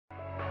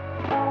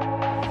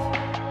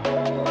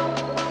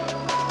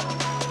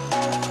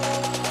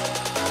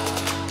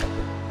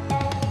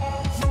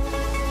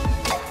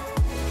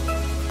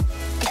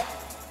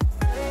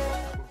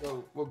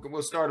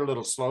we'll start a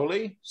little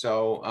slowly.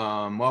 So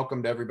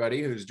welcome to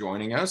everybody who's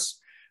joining us.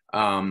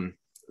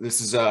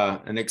 This is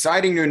an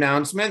exciting new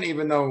announcement,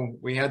 even though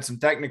we had some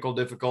technical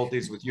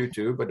difficulties with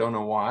YouTube. I don't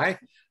know why.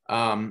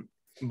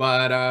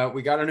 But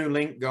we got a new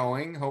link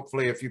going.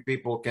 Hopefully a few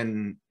people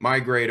can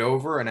migrate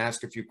over and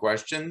ask a few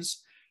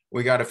questions.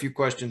 We got a few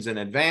questions in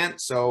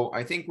advance, so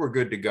I think we're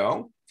good to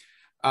go.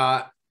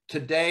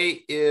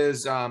 Today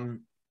is Thursday,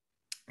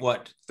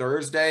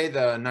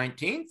 the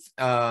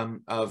 19th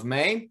of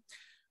May.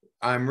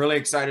 I'm really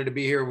excited to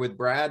be here with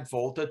Brad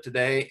Folta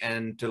today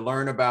and to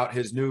learn about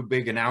his new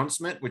big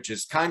announcement, which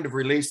is kind of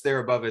released there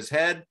above his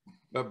head.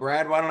 But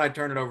Brad, why don't I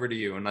turn it over to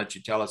you and let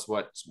you tell us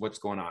what's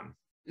going on?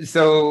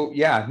 So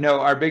yeah, no,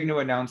 our big new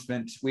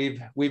announcement,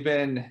 we've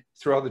been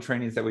through all the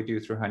trainings that we do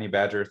through Honey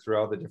Badger, through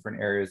all the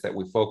different areas that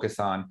we focus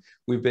on,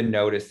 we've been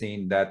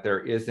noticing that there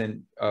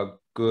isn't a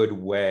good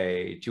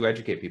way to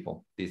educate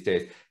people these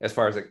days as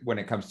far as when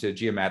it comes to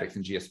geomatics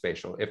and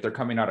geospatial. If they're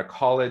coming out of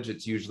college,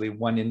 it's usually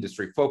one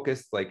industry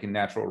focused, like in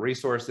natural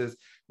resources,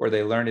 or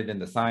they learn it in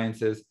the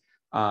sciences.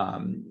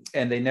 And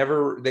they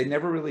never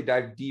really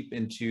dive deep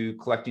into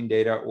collecting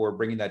data or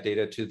bringing that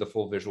data to the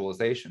full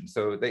visualization.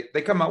 So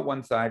they come out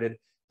one-sided.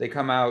 They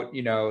come out,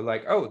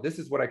 like, oh, this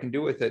is what I can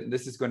do with it, and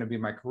this is going to be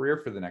my career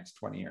for the next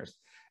 20 years.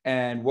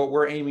 And what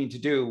we're aiming to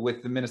do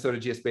with the Minnesota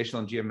Geospatial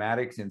and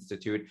Geomatics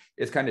Institute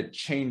is kind of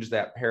change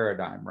that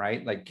paradigm,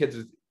 right? Like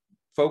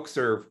folks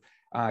who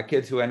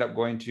end up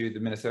going to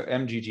the Minnesota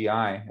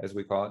MGGI, as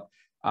we call it,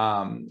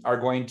 are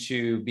going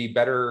to be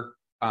better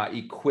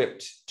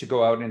equipped to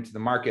go out into the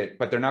market,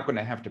 but they're not going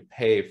to have to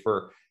pay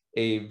for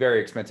a very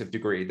expensive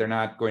degree. They're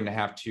not going to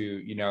have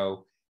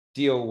to,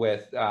 deal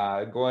with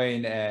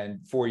going and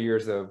 4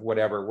 years of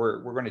whatever.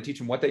 We're going to teach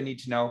them what they need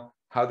to know,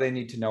 how they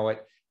need to know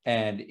it,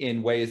 and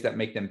in ways that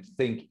make them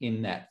think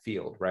in that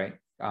field, right?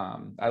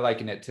 I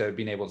liken it to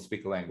being able to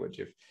speak a language.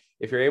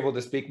 If you're able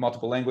to speak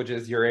multiple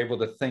languages, you're able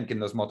to think in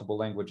those multiple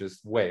languages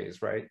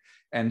ways, right?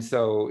 And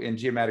so in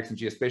geomatics and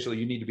geospatial,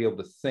 you need to be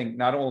able to think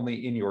not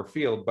only in your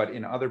field, but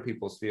in other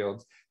people's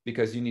fields,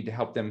 because you need to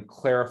help them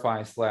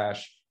clarify /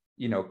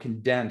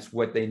 condense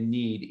what they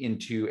need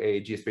into a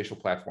geospatial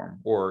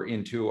platform or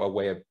into a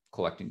way of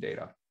collecting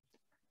data.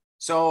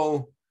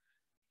 So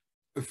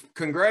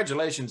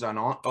congratulations on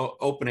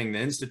opening the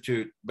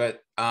Institute,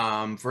 but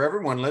for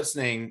everyone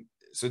listening,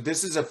 so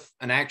this is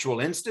an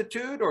actual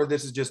institute, or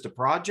this is just a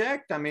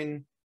project? I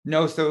mean,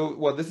 no. So,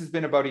 well, this has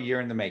been about a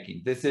year in the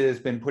making. This has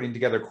been putting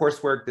together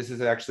coursework. This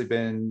has actually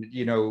been,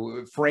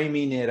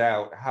 framing it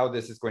out, how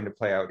this is going to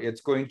play out.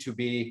 It's going to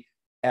be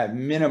at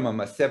minimum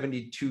a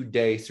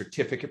 72-day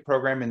certificate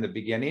program in the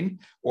beginning,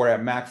 or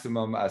at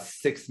maximum a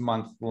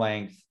 6-month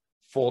length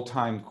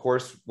full-time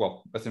course.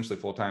 Well, essentially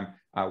full-time.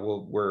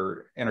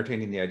 We're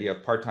entertaining the idea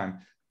of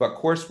part-time, but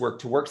coursework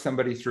to work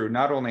somebody through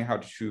not only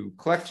how to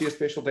collect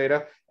geospatial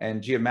data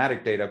and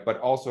geomatic data, but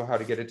also how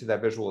to get it to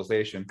that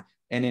visualization,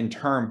 and in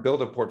turn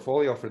build a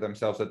portfolio for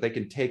themselves that they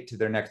can take to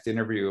their next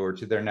interview or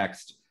to their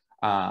next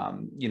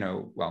job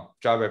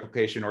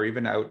application, or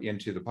even out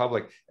into the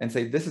public and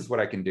say, this is what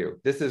I can do.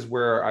 This is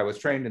where I was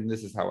trained and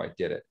this is how I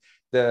did it.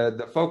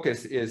 The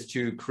focus is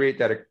to create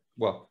that,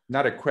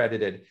 not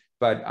accredited,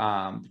 but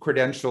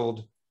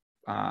credentialed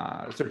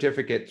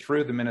certificate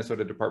through the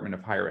Minnesota Department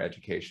of Higher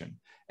Education.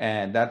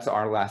 And that's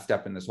our last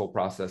step in this whole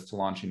process to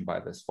launching by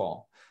this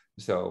fall.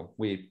 So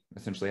we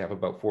essentially have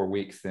about 4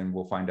 weeks, and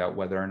we'll find out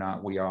whether or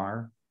not we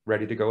are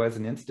ready to go as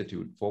an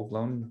institute,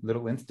 full-blown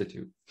little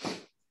institute.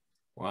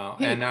 Wow.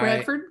 Hey,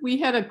 Bradford, we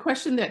had a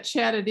question that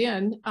chatted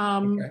in.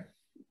 Okay.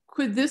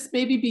 Could this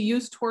maybe be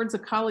used towards a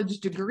college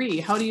degree?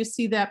 How do you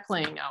see that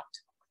playing out?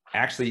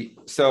 Actually,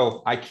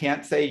 so I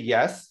can't say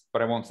yes,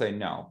 but I won't say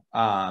no.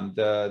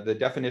 The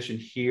definition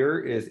here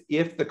is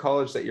if the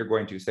college that you're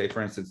going to, say,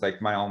 for instance,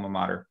 like my alma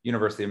mater,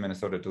 University of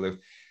Minnesota Duluth,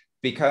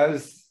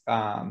 because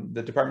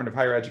the Department of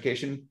Higher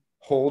Education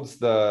holds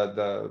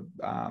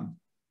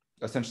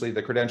essentially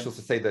the credentials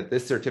to say that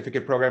this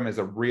certificate program is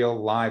a real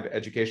live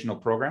educational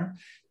program,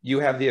 you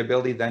have the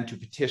ability then to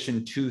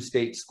petition 2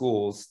 state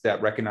schools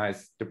that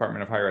recognize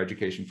Department of Higher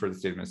Education for the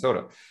state of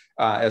Minnesota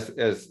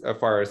as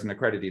far as an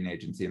accrediting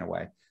agency in a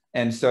way.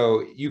 And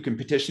so you can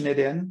petition it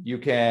in, you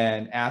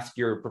can ask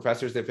your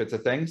professors if it's a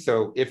thing.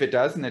 So if it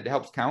does and it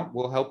helps count,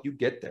 we'll help you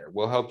get there.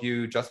 We'll help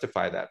you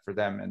justify that for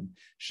them and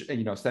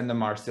send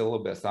them our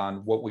syllabus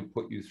on what we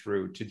put you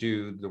through to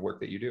do the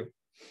work that you do.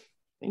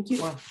 Thank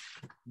you. Well,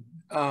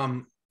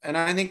 and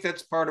I think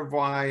that's part of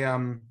why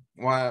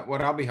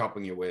what I'll be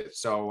helping you with.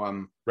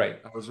 So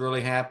right. I was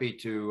really happy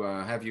to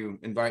have you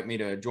invite me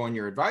to join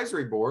your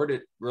advisory board.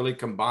 It really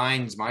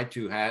combines my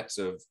 2 hats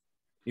of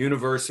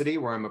university,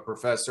 where I'm a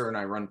professor and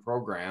I run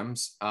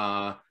programs,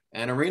 and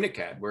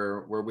ArenaCAD,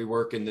 where we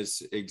work in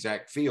this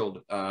exact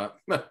field,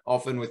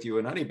 often with you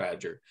and Honey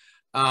Badger.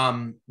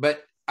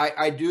 But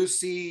I do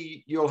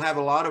see you'll have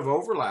a lot of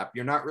overlap.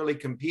 You're not really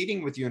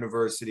competing with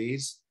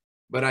universities,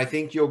 but I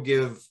think you'll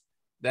give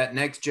that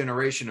next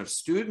generation of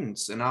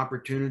students an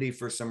opportunity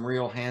for some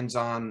real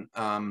hands-on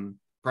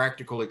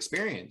practical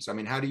experience. I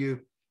mean, how do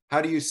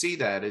you see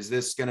that? Is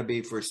this going to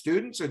be for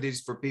students, or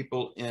these for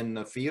people in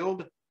the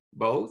field?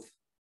 both?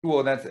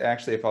 Well, that's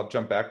actually, if I'll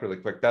jump back really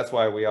quick, that's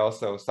why we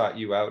also sought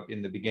you out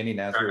in the beginning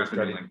as we were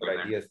starting to put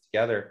ideas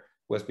together,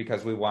 was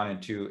because we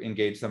wanted to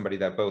engage somebody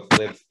that both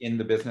lives in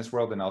the business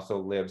world and also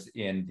lives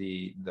in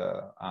the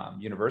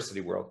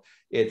university world.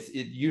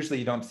 Usually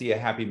you don't see a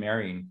happy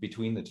marrying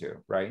between the two,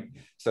 right?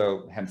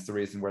 So hence the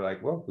reason we're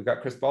like, well, we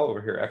got Chris Ball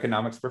over here,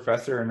 economics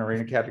professor and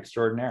ArenaCAD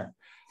extraordinaire.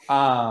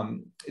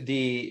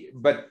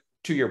 But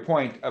to your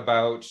point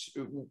about,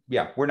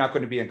 yeah, we're not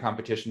going to be in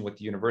competition with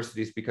the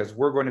universities because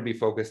we're going to be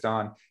focused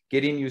on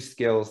getting you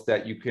skills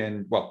that you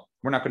can, well,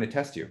 we're not going to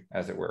test you,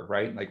 as it were,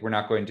 right? Like, we're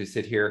not going to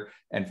sit here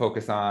and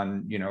focus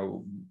on,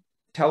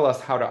 tell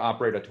us how to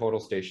operate a total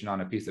station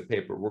on a piece of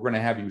paper. We're going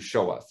to have you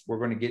show us. We're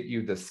going to get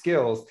you the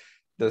skills,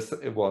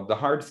 the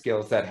hard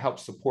skills that help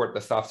support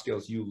the soft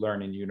skills you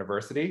learn in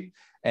university.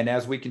 And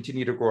as we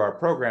continue to grow our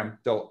program,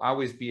 there'll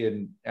always be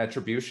an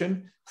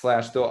attribution /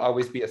 there'll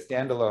always be a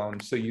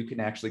standalone, so you can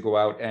actually go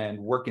out and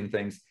work in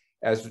things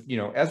as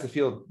the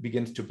field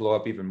begins to blow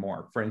up even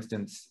more. For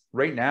instance,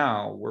 right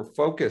now we're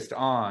focused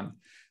on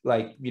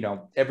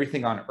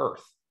everything on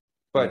Earth,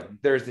 but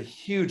there's a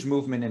huge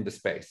movement into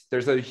space.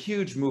 There's a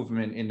huge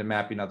movement into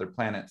mapping other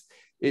planets.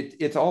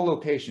 It's all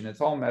location,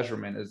 it's all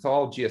measurement, it's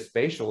all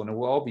geospatial, and it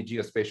will all be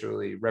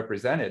geospatially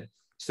represented.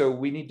 So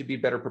we need to be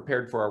better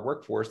prepared for our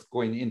workforce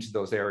going into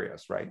those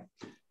areas, right?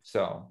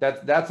 So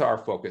that's our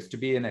focus, to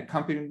be an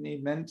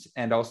accompaniment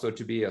and also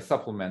to be a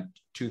supplement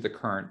to the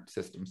current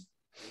systems.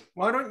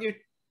 Why don't you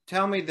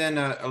tell me then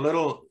a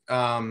little,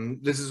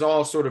 this is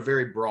all sort of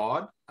very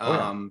broad.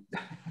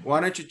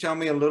 Why don't you tell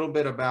me a little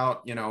bit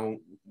about,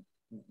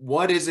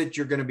 what is it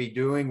you're going to be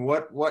doing?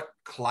 What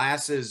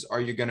classes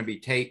are you going to be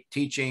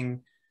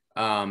teaching?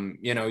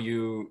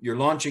 You're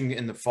launching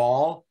in the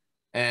fall,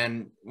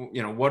 and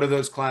what are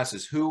those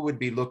classes? Who would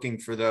be looking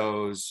for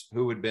those?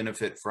 Who would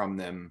benefit from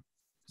them?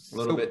 A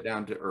little bit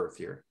down to earth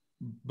here.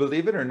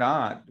 Believe it or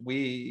not,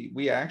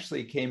 we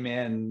actually came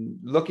in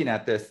looking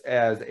at this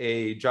as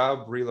a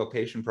job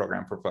relocation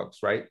program for folks,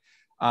 right?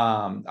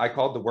 I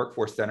called the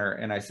Workforce Center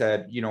and I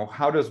said,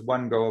 how does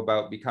one go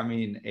about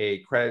becoming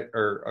a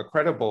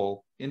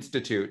credible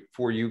institute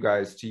for you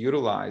guys to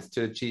utilize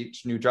to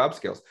teach new job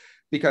skills?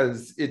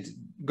 Because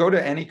go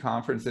to any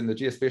conference in the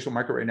geospatial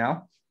market right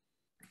now,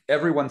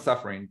 everyone's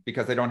suffering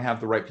because they don't have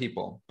the right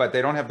people, but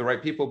they don't have the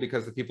right people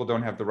because the people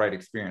don't have the right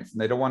experience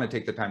and they don't want to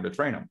take the time to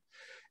train them.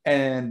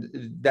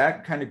 And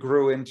that kind of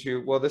grew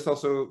into, well, this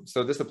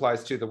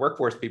applies to the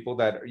workforce people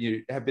that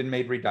have been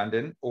made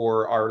redundant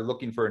or are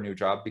looking for a new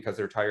job because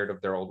they're tired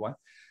of their old one.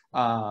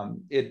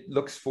 It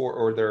looks for,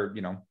 or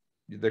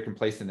they're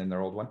complacent in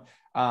their old one.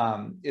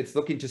 It's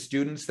looking to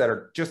students that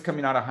are just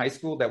coming out of high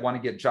school that want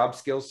to get job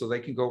skills so they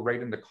can go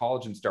right into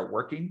college and start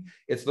working.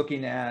 It's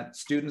looking at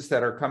students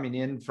that are coming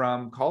in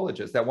from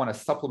colleges that want to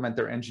supplement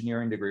their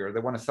engineering degree, or they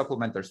want to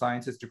supplement their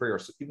sciences degree,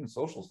 or even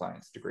social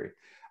science degree.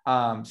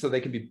 So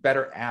they can be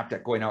better apt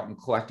at going out and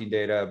collecting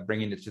data,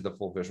 bringing it to the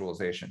full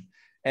visualization.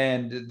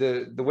 And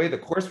the way the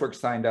coursework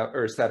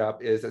set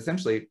up is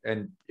essentially,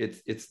 and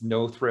it's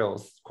no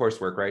frills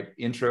coursework, right?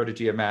 Intro to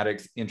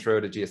geomatics, intro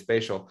to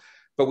geospatial.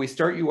 But we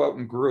start you out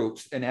in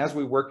groups, and as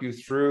we work you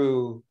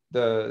through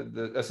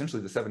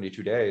essentially the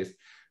 72 days,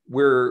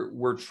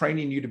 we're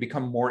training you to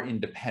become more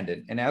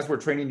independent. And as we're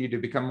training you to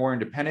become more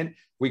independent,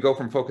 we go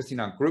from focusing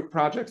on group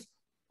projects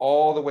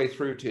all the way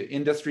through to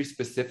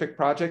industry-specific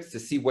projects to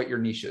see what your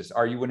niche is.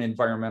 Are you an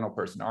environmental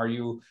person? Are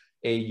you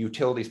a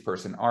utilities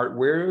person?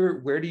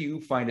 Where do you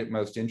find it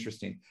most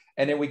interesting?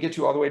 And then we get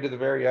you all the way to the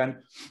very end,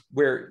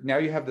 where now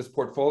you have this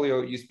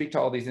portfolio, you speak to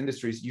all these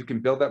industries, you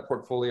can build that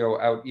portfolio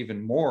out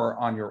even more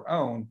on your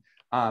own,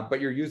 but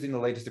you're using the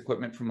latest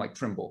equipment from like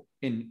Trimble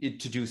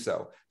to do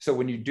so. So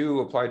when you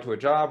do apply to a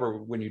job, or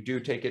when you do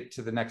take it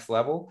to the next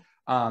level,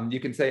 you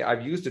can say,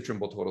 I've used a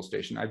Trimble total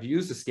station, I've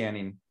used a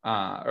scanning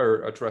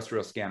or a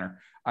terrestrial scanner,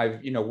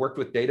 I've worked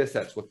with data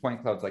sets with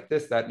point clouds like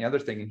this, that, and the other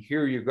thing, and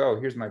here you go,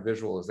 here's my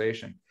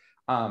visualization.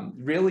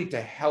 Really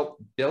to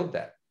help build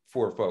that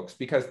for folks,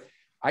 because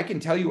I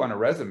can tell you on a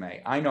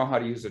resume, I know how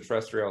to use a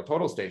terrestrial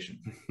total station,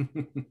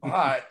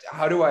 but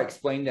how do I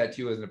explain that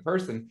to you as a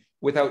person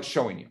without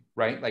showing you,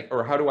 right? Like,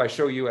 or how do I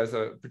show you as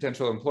a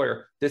potential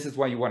employer, this is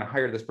why you want to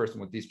hire this person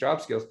with these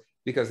job skills,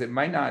 because it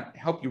might not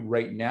help you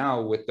right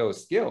now with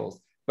those skills,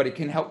 but it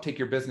can help take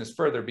your business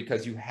further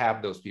because you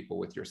have those people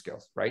with your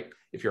skills, right?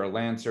 If you're a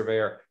land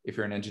surveyor, if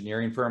you're an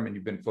engineering firm and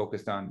you've been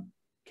focused on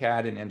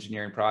CAD and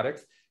engineering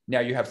products, now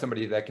you have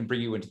somebody that can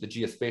bring you into the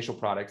geospatial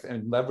products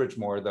and leverage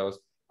more of those,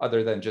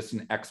 other than just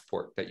an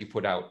export that you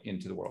put out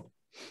into the world.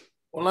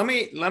 Well,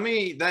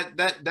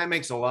 that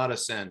makes a lot of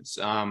sense.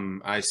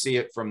 I see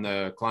it from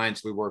the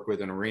clients we work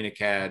with in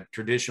ArenaCAD,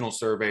 traditional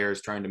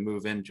surveyors trying to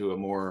move into a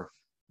more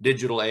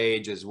digital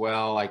age as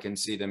well. I can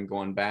see them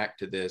going back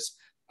to this.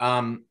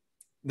 For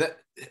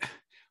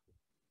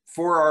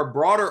our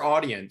broader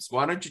audience,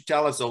 why don't you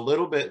tell us a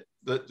little bit,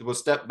 we'll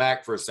step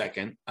back for a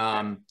second.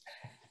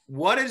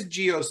 What is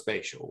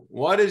geospatial?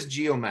 What is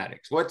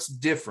geomatics? What's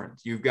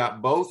different? You've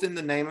got both in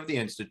the name of the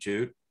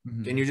institute.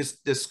 Can you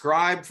just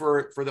describe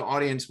for the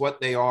audience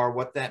what they are,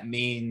 what that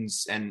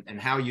means, and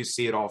how you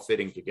see it all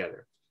fitting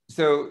together?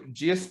 So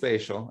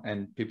geospatial,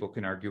 and people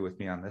can argue with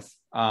me on this,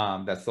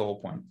 that's the whole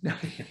point.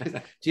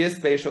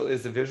 Geospatial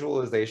is the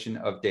visualization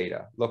of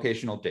data,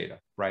 locational data,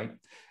 right?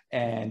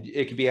 And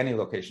it can be any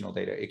locational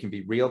data. It can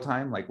be real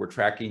time, like we're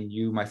tracking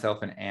you,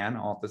 myself, and Anne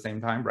all at the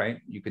same time, right?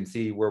 You can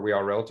see where we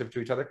are relative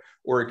to each other.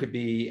 Or it could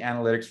be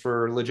analytics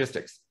for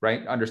logistics,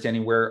 right?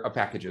 Understanding where a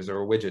package is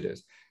or a widget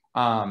is.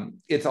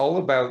 It's all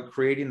about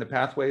creating the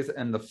pathways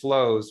and the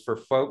flows for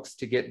folks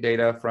to get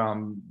data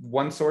from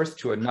one source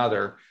to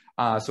another,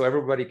 so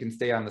everybody can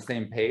stay on the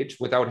same page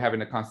without having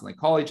to constantly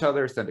call each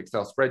other, send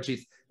Excel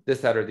spreadsheets,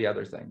 this, that, or the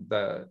other thing.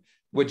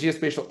 What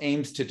geospatial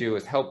aims to do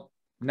is help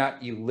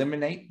not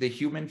eliminate the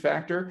human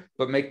factor,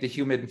 but make the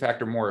human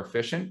factor more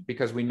efficient,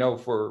 because we know,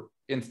 for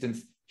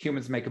instance,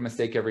 humans make a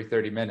mistake every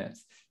 30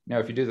 minutes. Now,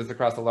 if you do this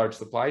across a large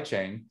supply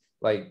chain,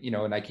 like, you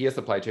know, an IKEA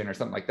supply chain or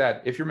something like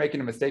that, if you're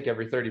making a mistake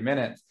every 30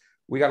 minutes,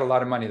 we got a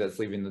lot of money that's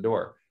leaving the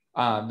door.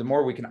 The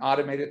more we can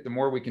automate it, the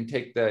more we can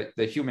take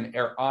the human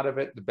error out of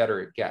it, the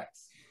better it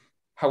gets.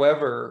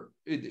 However,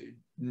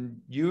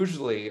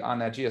 usually on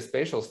that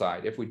geospatial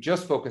side, if we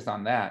just focus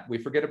on that, we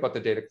forget about the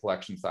data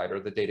collection side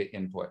or the data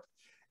input.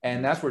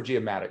 And that's where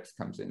geomatics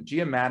comes in.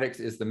 Geomatics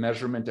is the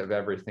measurement of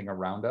everything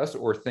around us,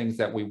 or things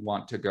that we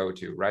want to go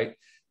to, right?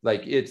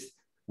 Like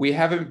we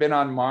haven't been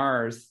on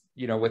Mars,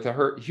 you know, with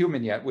a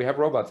human yet. We have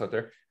robots out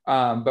there,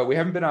 but we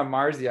haven't been on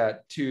Mars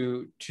yet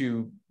to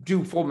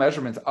do full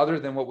measurements other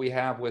than what we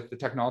have with the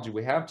technology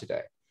we have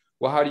today.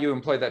 Well, how do you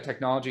employ that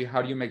technology?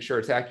 How do you make sure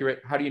it's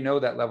accurate? How do you know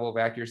that level of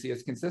accuracy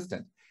is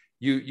consistent?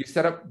 You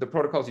set up the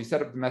protocols, you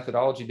set up the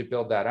methodology to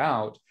build that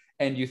out,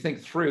 and you think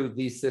through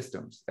these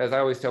systems. As I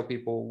always tell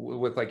people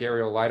with like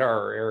aerial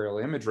LiDAR or aerial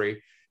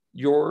imagery,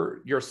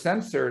 your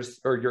sensors,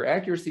 or your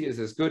accuracy, is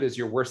as good as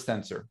your worst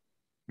sensor,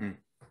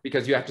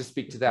 because you have to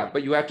speak to that.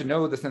 But you have to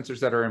know the sensors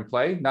that are in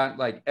play, not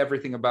like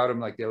everything about them,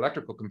 like the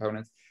electrical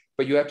components,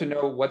 but you have to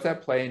know what's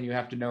at play, and you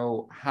have to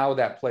know how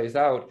that plays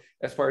out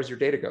as far as your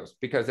data goes.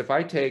 Because if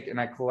I take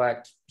and I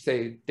collect,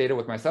 say, data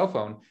with my cell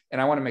phone,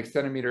 and I want to make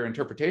centimeter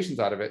interpretations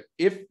out of it,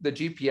 if the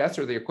GPS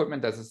or the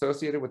equipment that's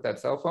associated with that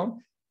cell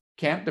phone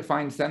can't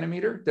define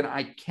centimeter, then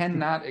I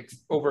cannot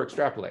over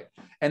extrapolate.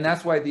 And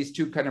that's why these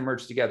two kind of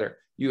merge together.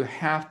 You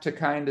have to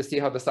kind of see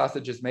how the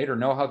sausage is made, or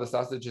know how the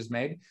sausage is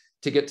made,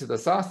 to get to the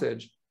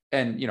sausage.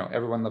 And, you know,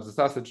 everyone loves the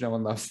sausage, no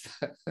one loves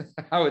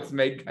how it's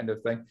made, kind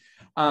of thing.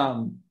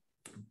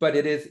 But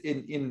it is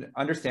in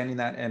understanding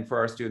that, and for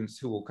our students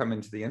who will come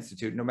into the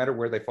Institute, no matter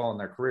where they fall in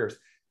their careers,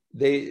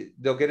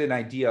 they'll get an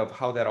idea of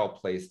how that all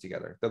plays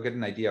together. They'll get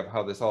an idea of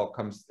how this all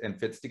comes and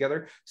fits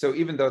together. So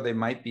even though they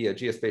might be a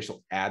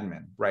geospatial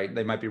admin, right?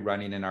 They might be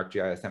running an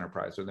ArcGIS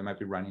enterprise, or they might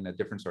be running a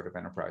different sort of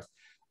enterprise.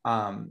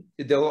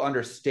 They'll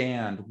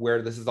understand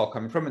where this is all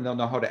coming from, and they'll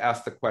know how to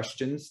ask the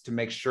questions to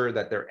make sure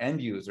that their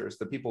end users,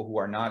 the people who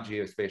are not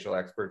geospatial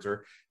experts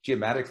or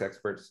geomatics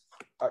experts,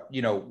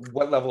 you know,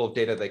 what level of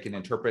data they can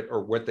interpret,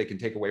 or what they can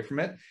take away from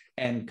it,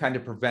 and kind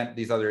of prevent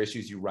these other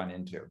issues you run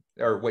into,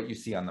 or what you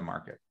see on the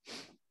market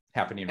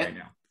happening right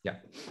now. Yeah.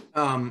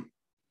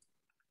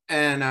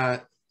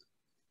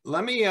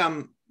 Let me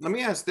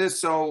ask this.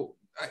 So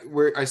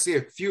I see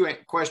a few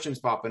questions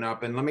popping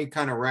up, and let me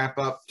kind of wrap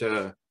up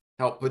to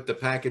help put the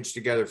package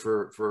together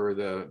for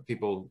the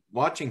people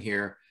watching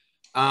here.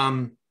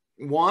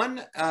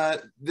 One,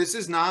 this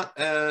is not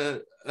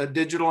a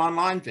digital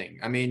online thing.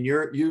 I mean,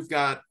 you've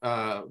got,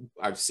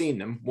 I've seen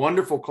them,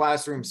 wonderful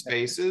classroom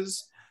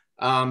spaces.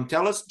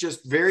 Tell us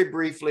just very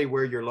briefly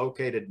where you're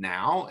located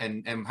now,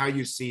 and how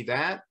you see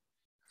that.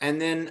 And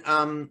then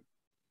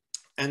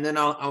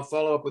I'll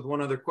follow up with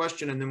one other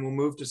question, and then we'll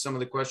move to some of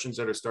the questions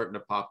that are starting to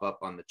pop up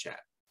on the chat.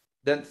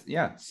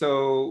 Yeah.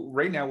 So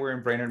right now we're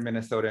in Brainerd,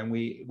 Minnesota, and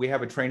we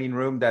have a training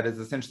room that is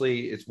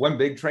essentially, it's one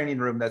big training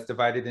room that's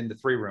divided into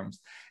 3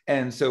 rooms.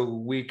 And so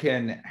we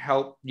can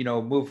help, you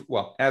know, move,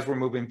 well, as we're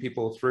moving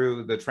people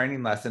through the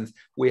training lessons,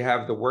 we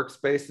have the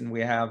workspace and we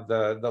have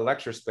the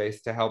lecture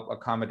space to help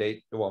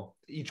accommodate, well,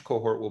 each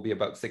cohort will be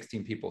about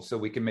 16 people. So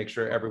we can make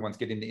sure everyone's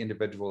getting the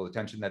individual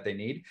attention that they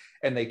need,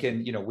 and they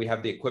can, you know, we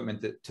have the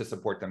equipment to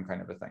support them,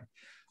 kind of a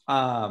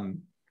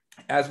thing.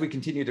 As we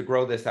continue to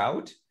grow this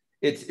out,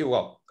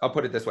 well, I'll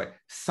put it this way.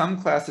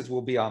 Some classes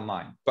will be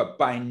online, but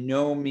by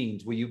no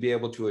means will you be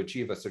able to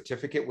achieve a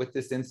certificate with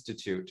this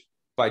institute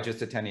by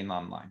just attending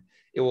online.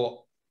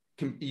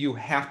 You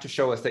have to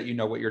show us that you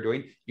know what you're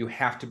doing. You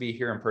have to be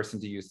here in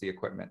person to use the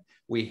equipment.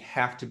 We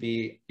have to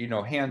be, you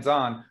know,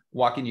 hands-on,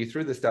 walking you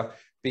through this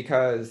stuff,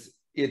 because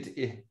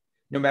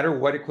no matter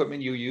what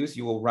equipment you use,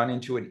 you will run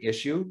into an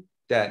issue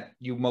that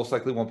you most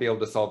likely won't be able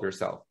to solve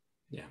yourself.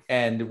 Yeah.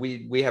 And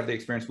we have the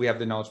experience, we have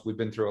the knowledge, we've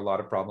been through a lot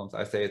of problems.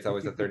 I say it's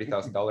always a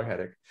 $30,000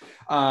 headache.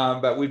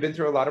 But we've been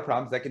through a lot of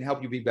problems that can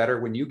help you be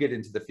better when you get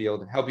into the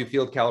field, help you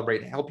field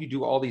calibrate, help you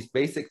do all these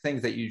basic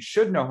things that you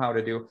should know how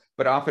to do,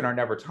 but often are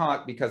never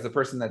taught, because the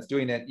person that's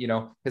doing it, you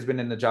know, has been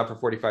in the job for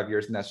 45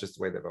 years, and that's just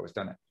the way they've always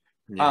done it.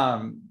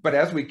 Yeah. But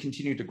as we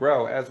continue to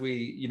grow, as we,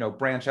 you know,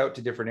 branch out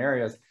to different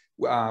areas,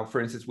 for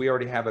instance, we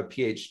already have a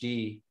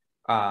PhD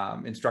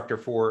instructor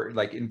for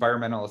like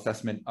environmental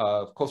assessment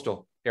of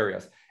coastal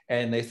areas.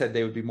 And they said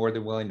they would be more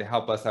than willing to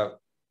help us out,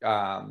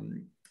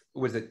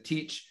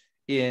 teach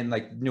in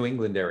like New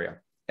England area.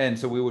 And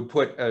so we would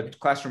put a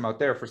classroom out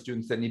there for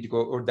students that need to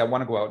go or that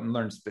want to go out and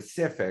learn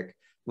specific,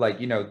 like,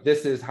 you know,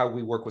 this is how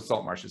we work with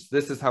salt marshes.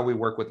 This is how we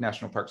work with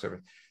National Park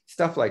Service,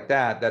 stuff like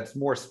that. That's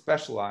more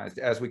specialized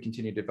as we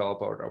continue to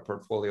develop our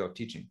portfolio of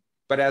teaching.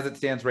 But as it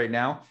stands right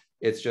now,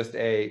 it's just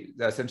a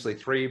essentially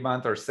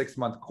 3-month or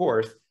 6-month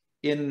course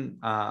in,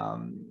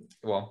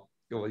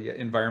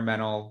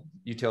 environmental,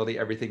 utility,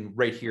 everything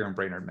right here in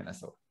Brainerd,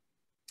 Minnesota.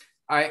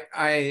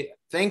 I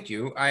thank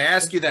you. I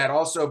ask you that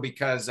also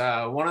because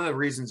one of the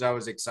reasons I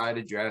was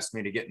excited you asked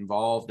me to get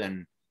involved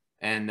and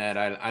that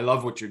I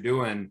love what you're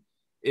doing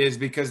is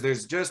because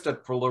there's just a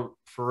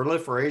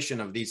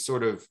proliferation of these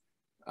sort of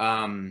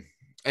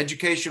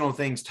educational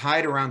things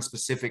tied around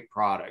specific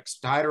products,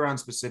 tied around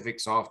specific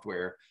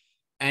software.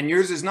 And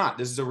yours is not.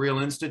 This is a real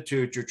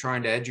institute. You're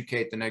trying to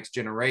educate the next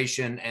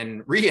generation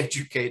and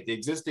re-educate the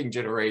existing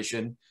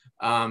generation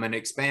and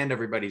expand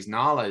everybody's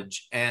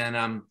knowledge.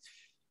 And,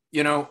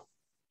 you know,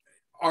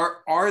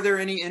 are there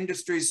any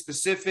industry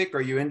specific?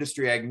 Are you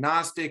industry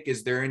agnostic?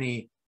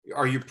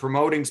 Are you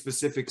promoting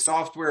specific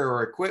software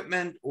or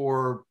equipment,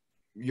 or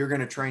you're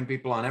going to train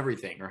people on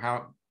everything? Or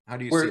how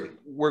do you see it?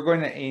 We're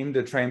going to aim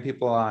to train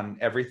people on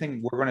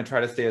everything. We're going to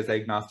try to stay as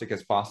agnostic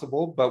as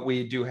possible, but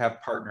we do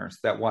have partners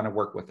that want to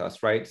work with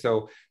us, right?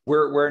 So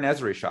we're an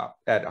Esri shop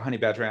at Honey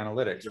Badger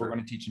Analytics. Sure. We're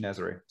going to teach in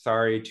Esri.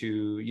 Sorry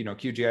to, you know,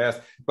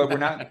 QGIS, but we're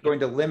not going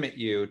to limit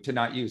you to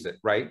not use it,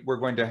 right? We're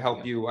going to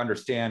help you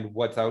understand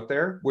what's out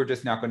there. We're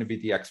just not going to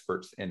be the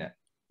experts in it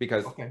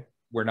because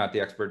we're not the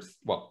experts.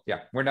 Well,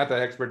 yeah, we're not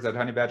the experts at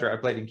Honey Badger. I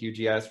played in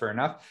QGIS for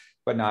enough,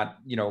 but not,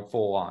 you know,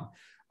 full on.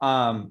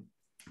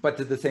 But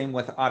the same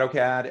with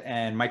AutoCAD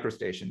and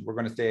MicroStation. We're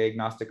going to stay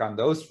agnostic on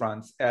those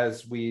fronts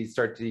as we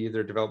start to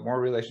either develop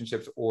more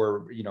relationships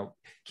or, you know,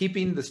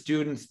 keeping the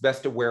students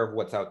best aware of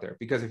what's out there.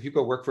 Because if you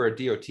go work for a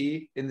DOT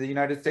in the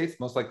United States,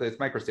 most likely it's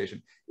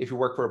MicroStation. If you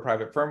work for a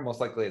private firm, most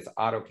likely it's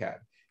AutoCAD.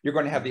 You're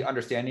going to have the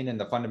understanding and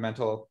the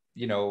fundamental,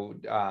 you know,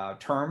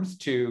 terms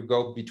to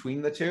go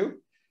between the two.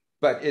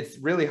 But it's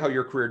really how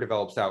your career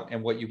develops out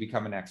and what you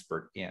become an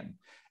expert in.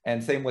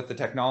 And same with the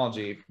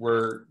technology,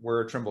 we're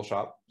a Trimble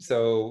shop.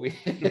 So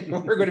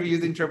we're going to be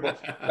using Trimble,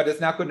 but it's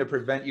not going to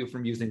prevent you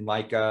from using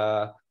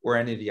Leica or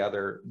any of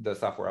the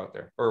software out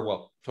there, or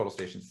well, Total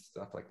Stations,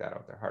 stuff like that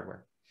out there,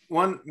 hardware.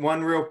 One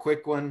real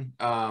quick one.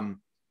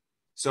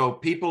 So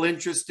people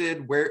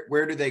interested,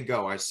 where do they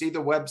go? I see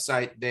the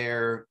website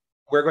there.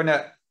 We're going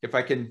to, if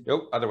I can,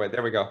 other way,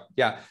 there we go.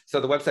 Yeah, so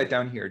the website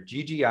down here,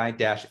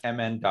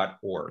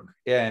 gggi-mn.org.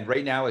 And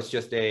right now it's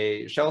just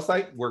a shell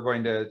site. We're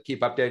going to keep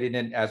updating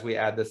it as we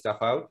add this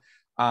stuff out.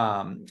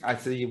 I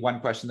see one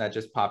question that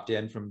just popped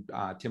in from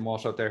Tim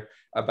Walsh out there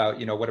about,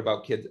 you know, what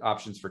about kids,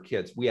 options for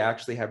kids? We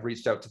actually have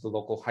reached out to the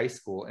local high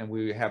school, and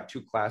we have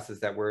 2 classes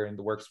that we're in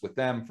the works with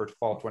them for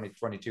fall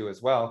 2022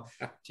 as well,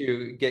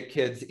 to get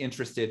kids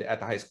interested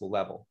at the high school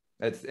level.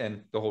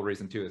 And the whole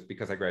reason too is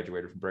because I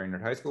graduated from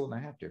Brainerd High School and I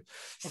have to.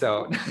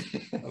 So,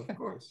 of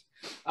course.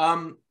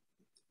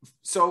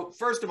 So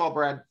first of all,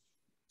 Brad,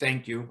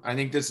 thank you. I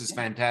think this is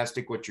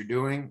fantastic what you're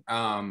doing.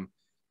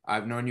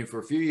 I've known you for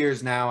a few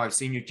years now. I've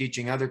seen you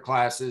teaching other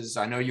classes.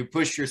 I know you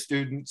push your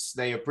students.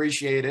 They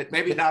appreciate it.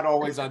 Maybe not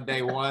always on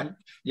day one.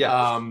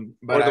 Yeah.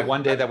 But or the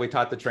one day that we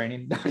taught the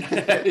training.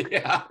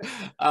 Yeah.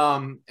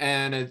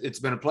 And it's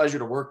been a pleasure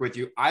to work with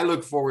you. I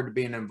look forward to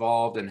being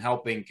involved and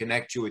helping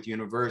connect you with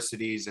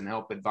universities and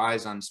help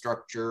advise on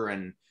structure.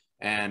 And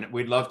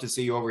we'd love to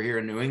see you over here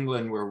in New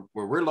England, where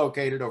we're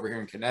located, over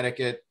here in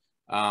Connecticut.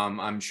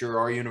 I'm sure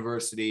our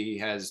university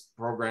has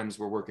programs.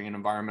 We're working in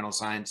environmental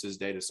sciences,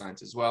 data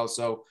science as well.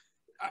 So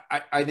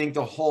I think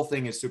the whole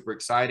thing is super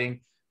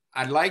exciting.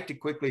 I'd like to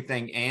quickly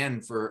thank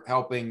Ann for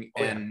helping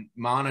and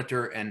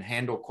monitor and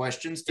handle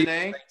questions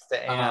today. Thanks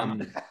to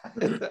Ann.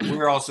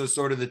 We're also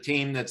sort of the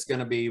team that's going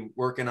to be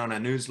working on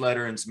a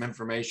newsletter and some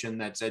information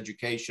that's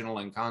educational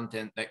and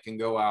content that can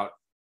go out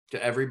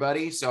to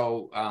everybody.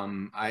 So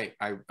I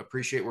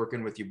appreciate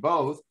working with you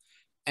both.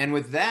 And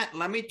with that,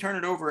 let me turn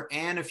it over.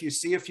 Ann, if you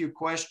see a few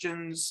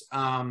questions,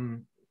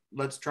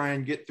 let's try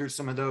and get through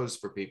some of those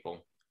for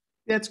people.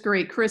 That's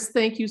great. Chris,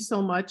 thank you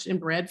so much. And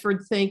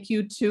Bradford, thank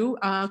you too.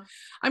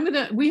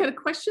 We had a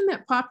question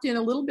that popped in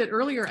a little bit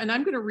earlier, and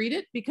I'm going to read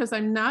it because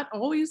I'm not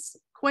always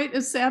quite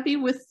as savvy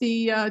with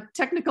the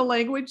technical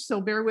language.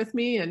 So bear with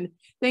me, and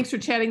thanks for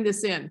chatting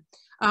this in.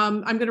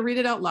 I'm going to read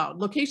it out loud.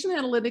 Location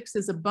analytics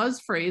is a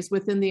buzz phrase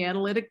within the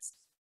analytic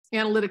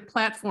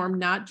platform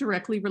not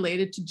directly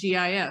related to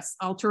GIS,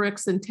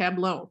 Alteryx, and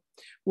Tableau.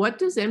 What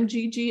does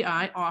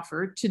MGGI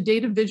offer to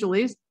data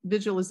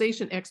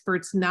visualization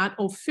experts not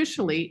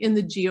officially in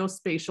the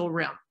geospatial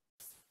realm?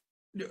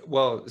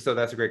 Well, so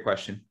that's a great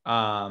question.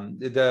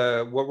 What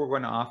we're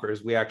going to offer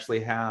is we actually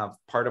have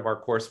part of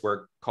our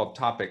coursework called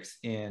topics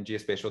in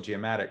geospatial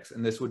geomatics.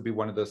 And this would be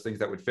one of those things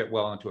that would fit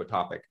well into a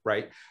topic,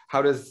 right?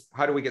 How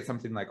do we get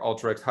something like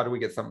Ultrix? How do we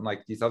get something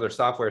like these other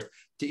softwares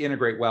to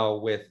integrate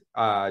well with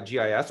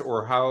GIS,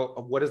 or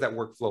what does that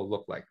workflow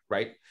look like,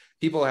 right?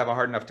 People have a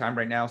hard enough time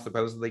right now,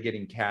 supposedly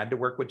getting CAD to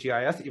work with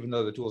GIS, even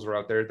though the tools are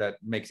out there that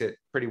makes it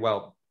pretty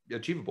well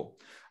achievable.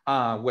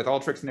 With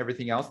Ultrix and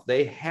everything else,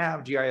 they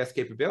have GIS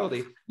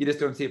capability. You just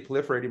don't see it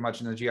proliferating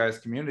much in the GIS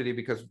community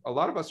because a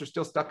lot of us are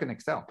still stuck in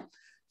Excel.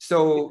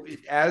 So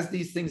as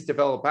these things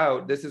develop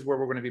out, this is where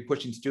we're going to be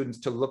pushing students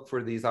to look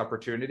for these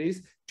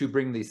opportunities to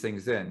bring these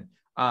things in.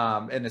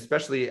 And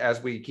especially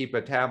as we keep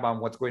a tab on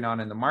what's going on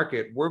in the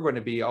market, we're going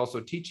to be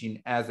also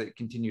teaching as it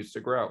continues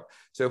to grow.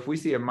 So if we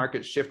see a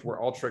market shift where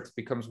Ultrix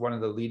becomes one of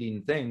the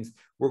leading things,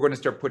 we're going to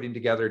start putting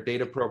together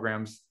data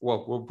programs.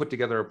 Well, we'll put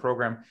together a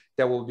program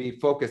that will be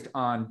focused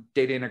on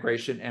data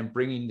integration and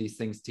bringing these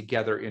things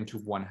together into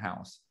one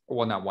house.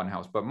 Well, not one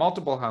house, but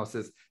multiple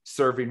houses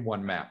serving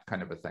one map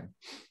kind of a thing.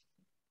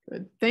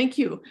 Good, thank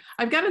you.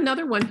 I've got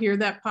another one here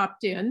that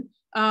popped in.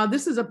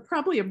 This is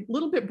probably a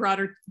little bit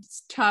broader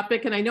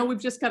topic, and I know we've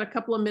just got a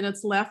couple of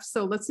minutes left,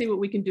 so let's see what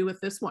we can do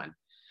with this one.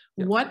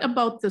 Yep. What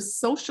about the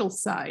social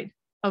side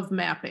of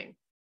mapping?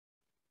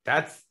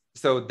 That's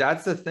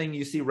the thing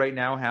you see right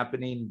now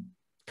happening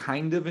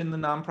kind of in the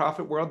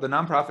nonprofit world. The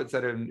nonprofits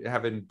that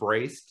have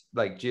embraced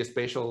like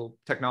geospatial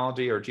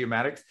technology or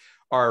geomatics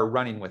are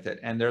running with it,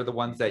 and they're the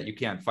ones that you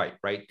can't fight,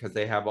 right? Because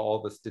they have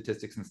all the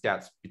statistics and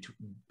stats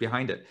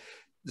behind it.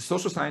 The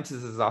social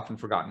sciences is often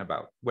forgotten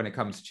about when it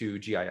comes to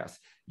GIS.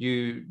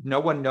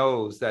 No one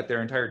knows that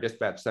their entire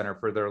dispatch center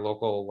for their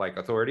local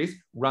authorities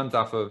runs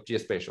off of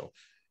geospatial.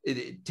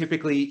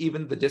 Typically,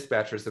 even the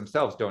dispatchers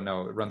themselves don't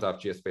know it runs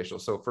off geospatial.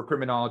 So for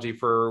criminology,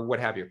 for what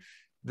have you,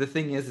 the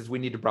thing is we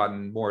need to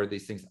broaden more of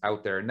these things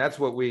out there. And that's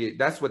what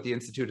the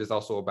Institute is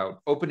also about,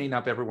 opening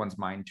up everyone's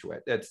mind to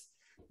it. I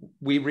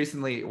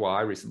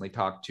recently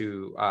talked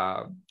to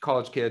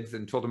college kids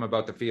and told them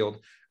about the field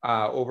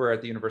over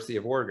at the University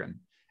of Oregon.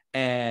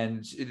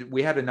 And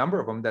we had a number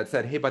of them that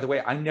said, hey, by the way,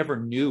 I never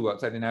knew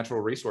outside of natural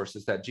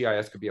resources that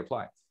GIS could be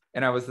applied.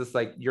 And I was just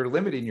like, you're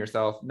limiting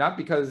yourself, not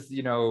because,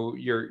 you're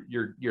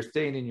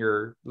staying in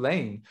your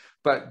lane,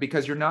 but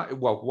because you're not,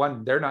 well,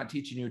 one, they're not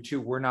teaching you, two,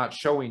 we're not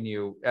showing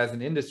you as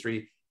an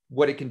industry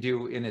what it can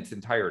do in its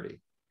entirety.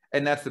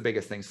 And that's the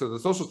biggest thing. So the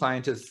social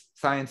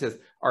sciences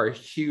are a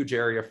huge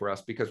area for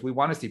us because we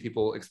want to see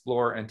people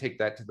explore and take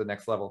that to the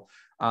next level.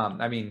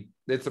 I mean,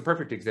 it's a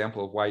perfect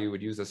example of why you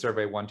would use a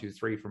survey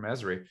 123 from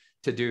Esri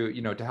to do,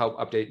 to help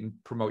update and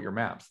promote your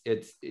maps.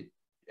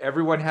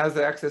 Everyone has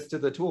access to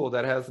the tool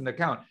that has an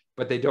account,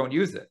 but they don't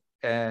use it.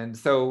 And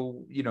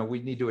so,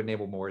 we need to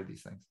enable more of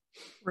these things.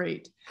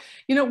 Great.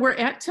 We're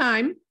at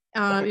time.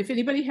 If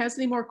anybody has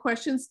any more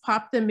questions,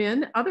 pop them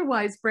in.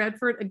 Otherwise,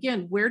 Bradford,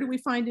 again, where do we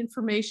find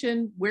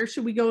information? Where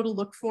should we go to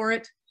look for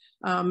it?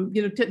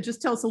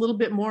 Just tell us a little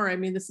bit more. I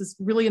mean, this is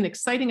really an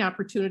exciting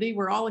opportunity.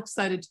 We're all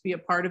excited to be a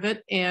part of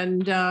it.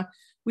 And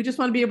we just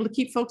want to be able to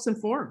keep folks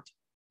informed.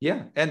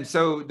 Yeah. And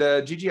so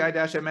the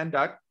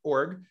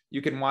ggI-mn.org,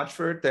 you can watch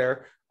for it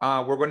there.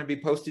 We're going to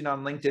be posting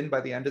on LinkedIn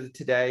by the end of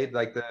today,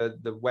 like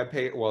the web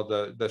page, well,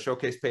 the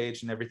showcase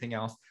page and everything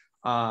else.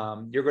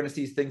 You're going to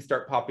see things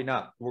start popping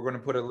up. We're going to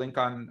put a link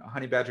on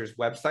Honey Badger's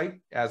website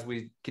as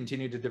we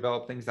continue to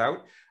develop things out.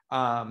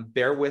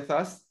 Bear with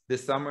us.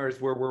 This summer is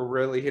where we're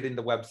really hitting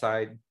the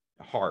website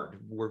hard.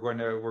 We're going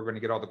to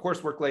get all the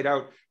coursework laid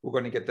out. We're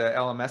going to get the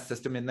LMS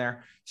system in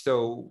there.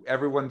 So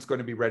everyone's going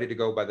to be ready to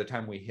go by the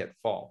time we hit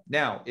fall.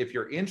 Now, if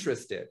you're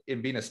interested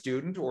in being a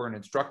student or an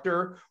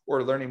instructor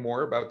or learning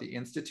more about the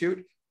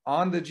Institute,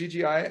 on the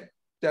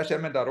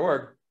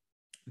ggI-mn.org,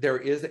 there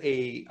is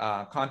a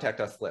contact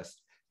us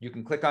list. You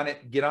can click on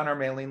it, get on our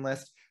mailing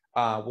list.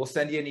 We'll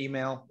send you an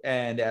email,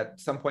 and at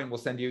some point we'll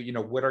send you,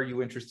 what are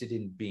you interested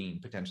in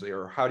being potentially,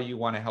 or how do you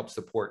want to help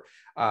support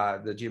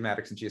the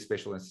Geomatics and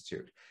Geospatial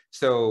Institute?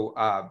 So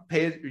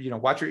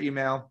watch your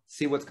email,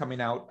 see what's coming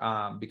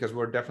out, because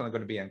we're definitely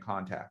going to be in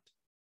contact.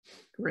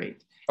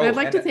 Great. And I'd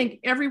like to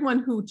thank everyone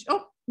who,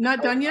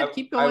 not done yet,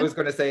 keep going. I was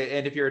going to say,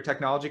 and if you're a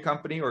technology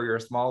company or you're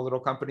a small little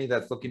company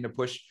that's looking to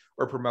push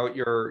or promote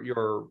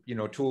your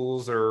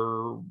tools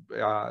or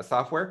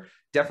software,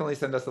 definitely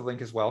send us a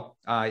link as well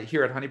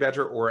here at Honey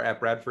Badger or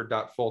at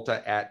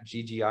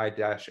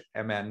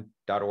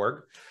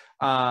bradford.folta@ggI-mn.org.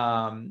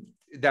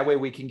 That way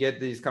we can get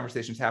these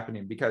conversations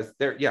happening, because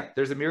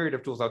there's a myriad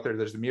of tools out there.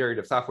 There's a myriad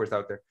of softwares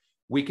out there.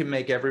 We can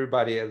make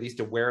everybody at least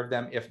aware of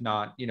them, if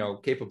not,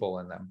 capable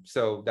in them.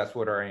 So that's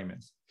what our aim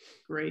is.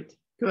 Great.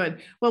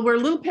 Good. Well, we're a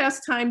little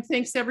past time.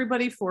 Thanks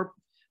everybody for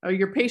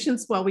your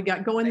patience while we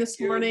got going this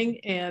morning.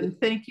 And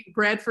thank you,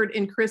 Bradford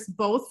and Chris,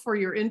 both for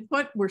your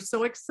input. We're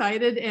so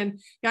excited. And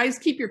guys,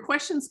 keep your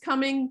questions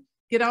coming.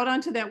 Get out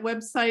onto that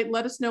website.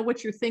 Let us know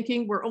what you're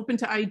thinking. We're open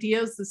to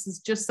ideas. This is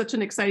just such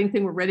an exciting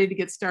thing. We're ready to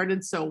get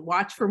started. So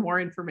watch for more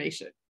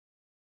information.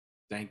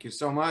 Thank you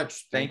so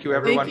much. Thank you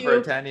everyone for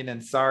attending,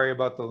 and sorry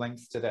about the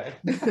links today.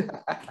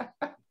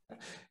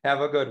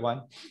 Have a good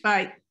one.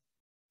 Bye.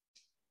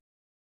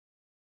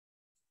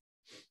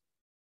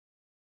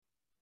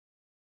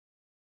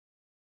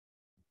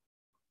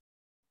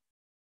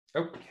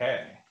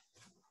 Okay.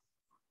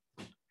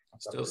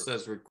 Still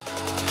says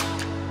record.